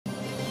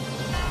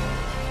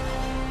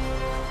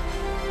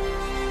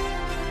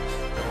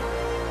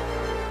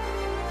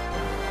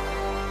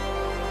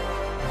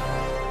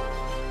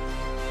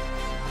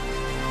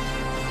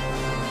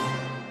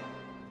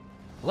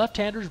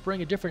Left-handers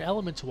bring a different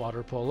element to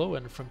water polo,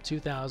 and from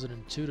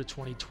 2002 to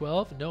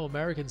 2012, no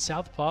American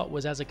southpaw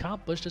was as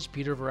accomplished as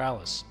Peter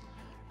Varellas.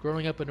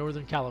 Growing up in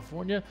Northern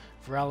California,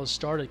 Varellas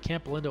started at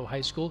Campolindo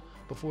High School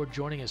before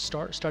joining a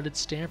star-studded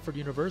Stanford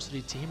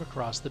University team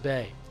across the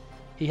bay.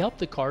 He helped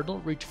the Cardinal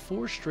reach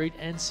 4 straight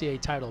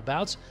NCAA title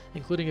bouts,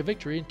 including a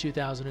victory in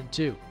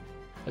 2002.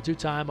 A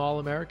two-time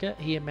All-America,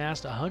 he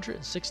amassed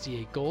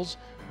 168 goals,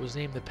 was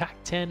named the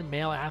Pac-10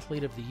 Male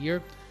Athlete of the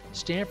Year,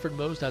 Stanford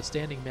Most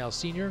Outstanding Male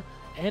Senior,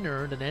 and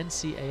earned an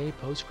NCAA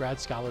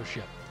Postgraduate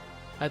Scholarship.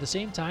 At the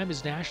same time,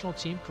 his national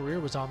team career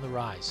was on the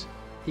rise.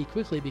 He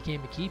quickly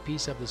became a key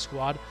piece of the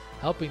squad,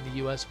 helping the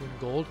U.S. win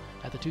gold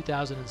at the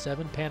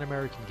 2007 Pan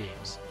American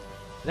Games.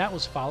 That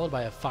was followed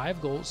by a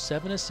 5-goal,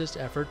 7-assist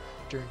effort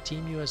during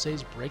Team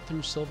USA's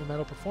breakthrough silver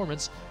medal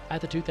performance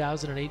at the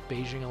 2008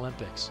 Beijing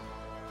Olympics.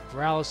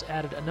 Varellas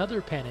added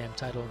another Pan Am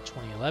title in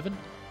 2011,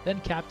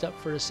 then capped up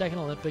for his second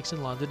Olympics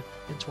in London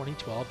in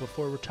 2012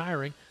 before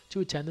retiring to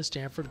attend the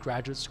Stanford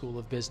Graduate School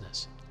of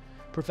Business.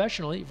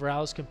 Professionally,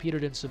 Varellas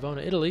competed in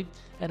Savona, Italy,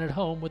 and at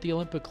home with the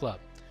Olympic Club.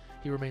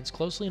 He remains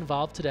closely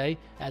involved today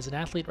as an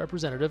athlete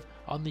representative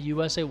on the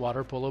USA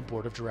Water Polo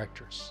Board of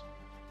Directors.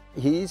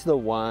 He's the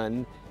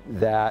one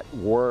that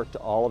worked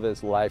all of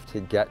his life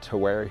to get to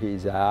where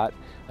he's at.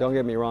 Don't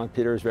get me wrong,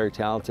 Peter is very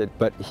talented,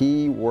 but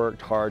he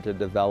worked hard to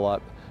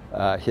develop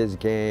his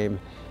game,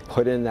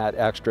 put in that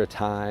extra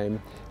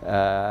time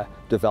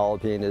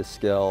developing his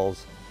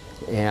skills,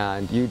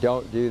 and you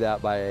don't do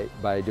that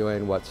by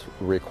doing what's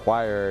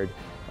required.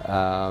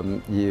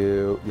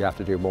 You have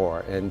to do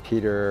more, and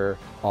Peter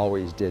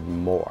always did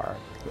more.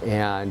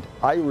 And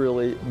I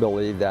really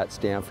believe that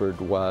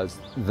Stanford was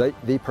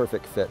the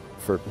perfect fit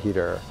for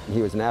Peter.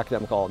 He was an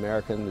academic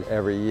All-American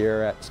every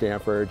year at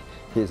Stanford.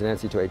 He's an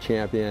NCAA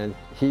champion.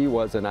 He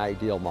was an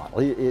ideal model.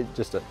 He's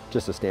just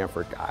a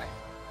Stanford guy.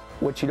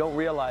 What you don't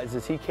realize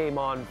is he came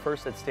on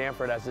first at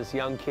Stanford as this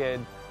young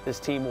kid. This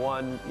team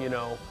won,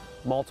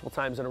 multiple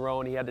times in a row,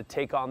 and he had to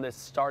take on this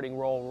starting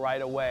role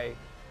right away,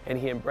 and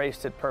he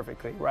embraced it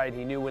perfectly, right?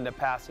 He knew when to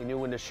pass, he knew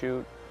when to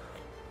shoot.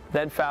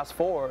 Then fast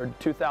forward,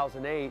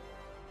 2008,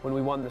 when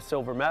we won the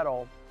silver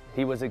medal,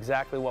 he was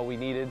exactly what we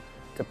needed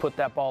to put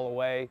that ball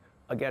away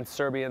against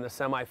Serbia in the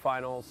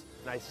semifinals.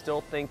 And I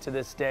still think to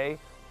this day,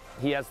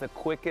 he has the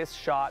quickest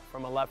shot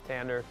from a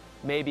left-hander,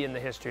 maybe in the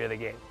history of the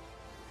game.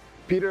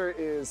 Peter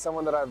is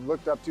someone that I've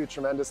looked up to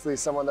tremendously,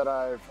 someone that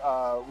I've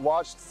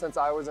watched since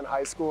I was in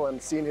high school and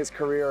seen his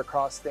career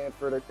across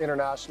Stanford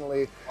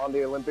internationally on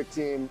the Olympic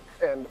team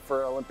and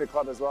for Olympic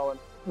Club as well. And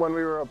when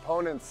we were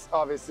opponents,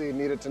 obviously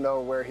needed to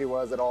know where he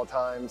was at all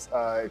times.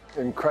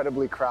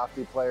 Incredibly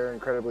crafty player,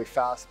 incredibly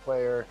fast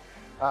player.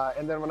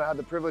 And then when I had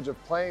the privilege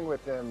of playing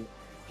with him,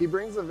 he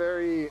brings a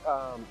very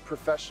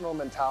professional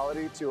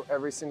mentality to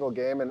every single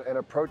game and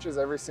approaches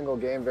every single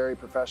game very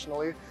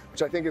professionally,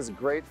 which I think is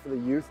great for the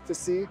youth to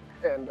see,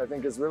 and I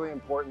think is really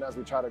important as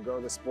we try to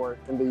grow the sport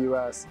in the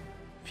U.S.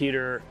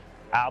 Peter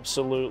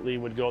absolutely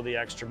would go the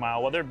extra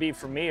mile, whether it be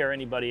for me or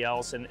anybody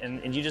else,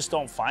 and you just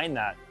don't find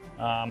that.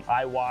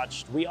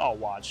 We all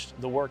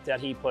watched the work that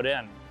he put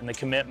in and the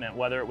commitment,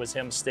 whether it was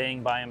him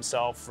staying by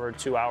himself for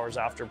 2 hours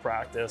after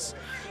practice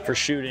for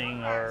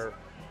shooting, or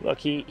look,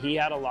 he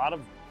had a lot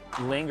of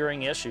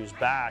lingering issues,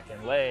 back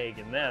and leg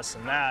and this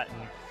and that,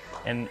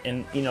 and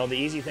the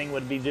easy thing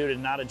would be to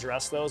not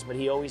address those, but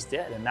he always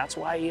did, and that's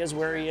why he is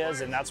where he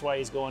is, and that's why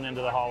he's going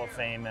into the Hall of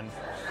Fame.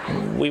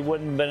 And we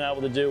wouldn't have been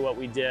able to do what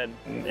we did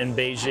in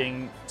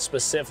Beijing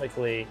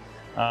specifically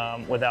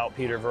without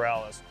Peter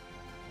Varellas.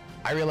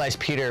 I realized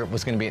Peter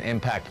was going to be an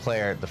impact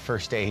player the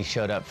first day he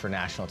showed up for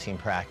national team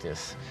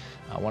practice.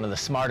 One of the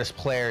smartest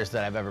players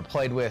that I've ever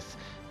played with,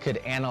 could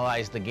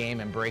analyze the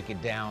game and break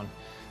it down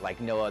like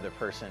no other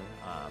person.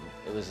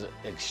 It was an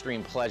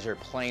extreme pleasure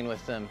playing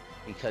with him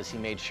because he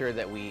made sure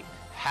that we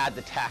had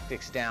the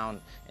tactics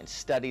down and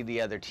studied the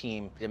other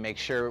team to make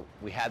sure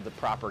we had the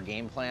proper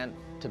game plan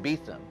to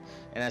beat them.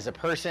 And as a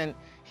person,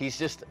 he's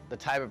just the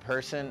type of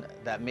person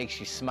that makes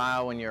you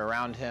smile when you're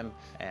around him,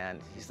 and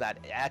he's that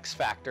X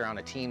factor on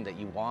a team that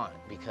you want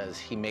because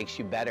he makes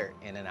you better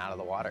in and out of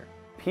the water.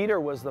 Peter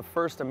was the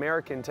first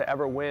American to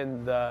ever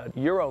win the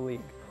Euro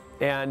League,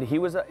 and he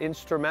was an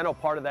instrumental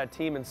part of that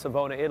team in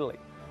Savona, Italy.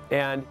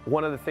 And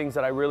one of the things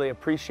that I really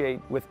appreciate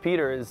with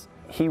Peter is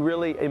he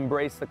really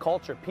embraced the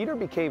culture. Peter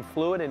became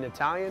fluent in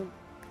Italian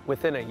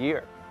within a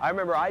year. I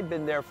remember I'd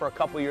been there for a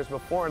couple years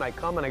before, and I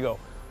come and I go,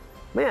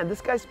 man,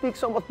 this guy speaks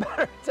so much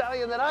better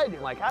Italian than I do.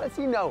 Like, how does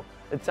he know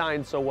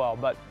Italian so well?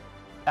 But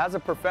as a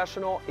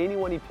professional,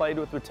 anyone he played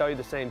with would tell you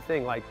the same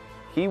thing. Like,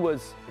 he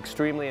was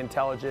extremely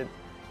intelligent.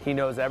 He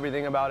knows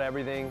everything about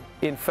everything.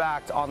 In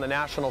fact, on the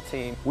national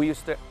team, we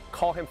used to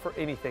call him for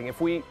anything.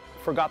 If we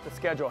forgot the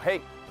schedule,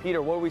 hey, Peter,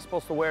 what are we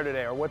supposed to wear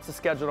today? Or what's the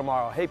schedule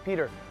tomorrow? Hey,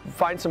 Peter,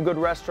 find some good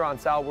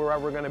restaurants out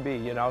wherever we're going to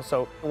be,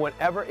 So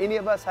whenever any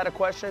of us had a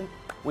question,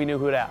 we knew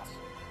who to ask.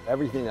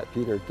 Everything that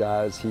Peter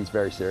does, he's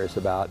very serious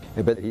about,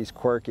 but he's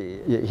quirky.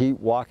 He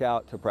walk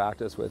out to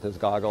practice with his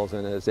goggles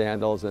and his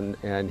sandals,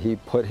 and he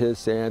put his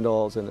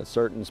sandals in a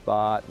certain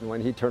spot. And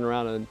when he'd turn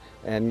around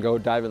and go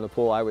dive in the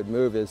pool, I would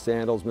move his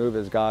sandals, move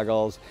his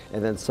goggles,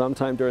 and then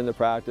sometime during the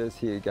practice,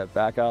 he'd get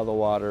back out of the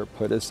water,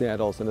 put his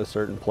sandals in a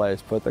certain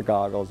place, put the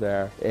goggles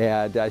there,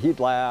 and he'd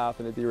laugh,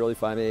 and it'd be really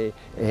funny,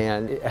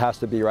 and it has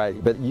to be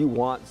right. But you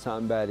want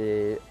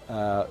somebody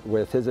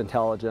with his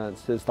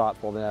intelligence, his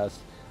thoughtfulness,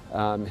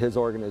 his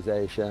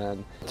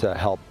organization to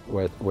help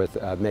with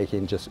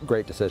making just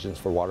great decisions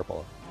for water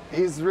polo.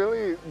 He's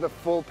really the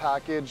full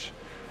package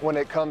when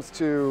it comes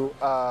to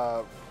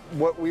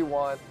what we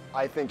want,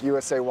 I think,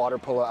 USA water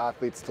polo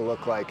athletes to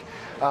look like.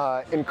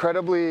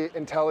 Incredibly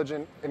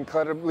intelligent,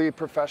 incredibly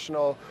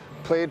professional,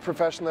 played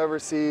professionally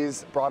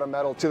overseas, brought a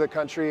medal to the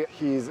country.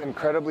 He's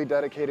incredibly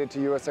dedicated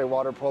to USA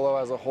water polo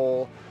as a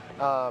whole.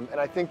 And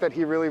I think that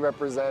he really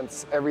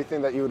represents everything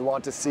that you would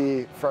want to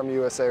see from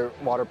USA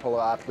water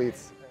polo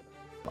athletes.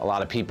 A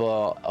lot of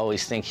people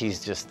always think he's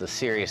just the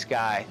serious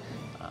guy,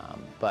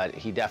 but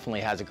he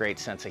definitely has a great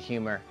sense of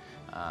humor.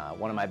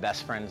 One of my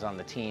best friends on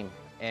the team.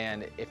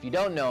 And if you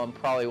don't know him,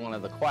 probably one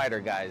of the quieter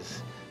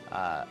guys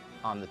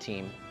on the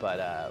team.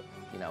 But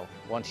you know,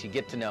 once you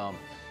get to know him,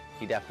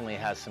 he definitely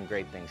has some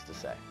great things to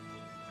say.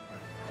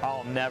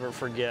 I'll never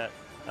forget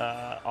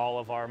all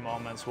of our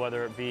moments,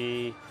 whether it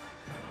be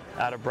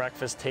at a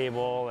breakfast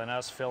table and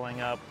us filling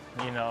up,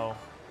 you know,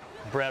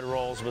 bread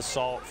rolls with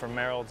salt for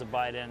Merrill to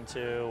bite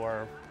into,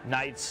 or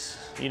nights,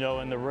 you know,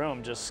 in the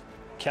room just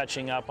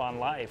catching up on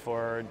life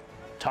or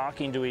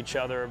talking to each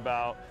other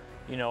about,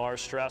 you know, our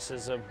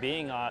stresses of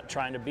being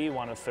trying to be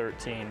one of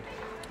 13.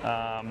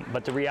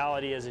 But the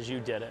reality is you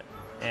did it,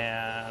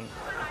 and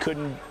it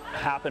couldn't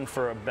happen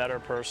for a better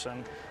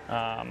person,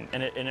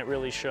 and it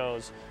really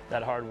shows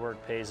that hard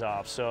work pays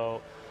off.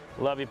 So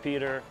love you,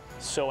 Peter.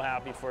 So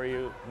happy for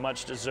you,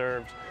 much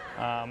deserved.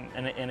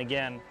 And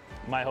again,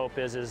 my hope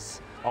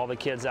is all the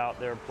kids out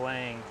there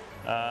playing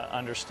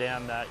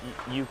understand that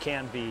you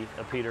can be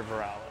a Peter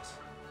Varellas.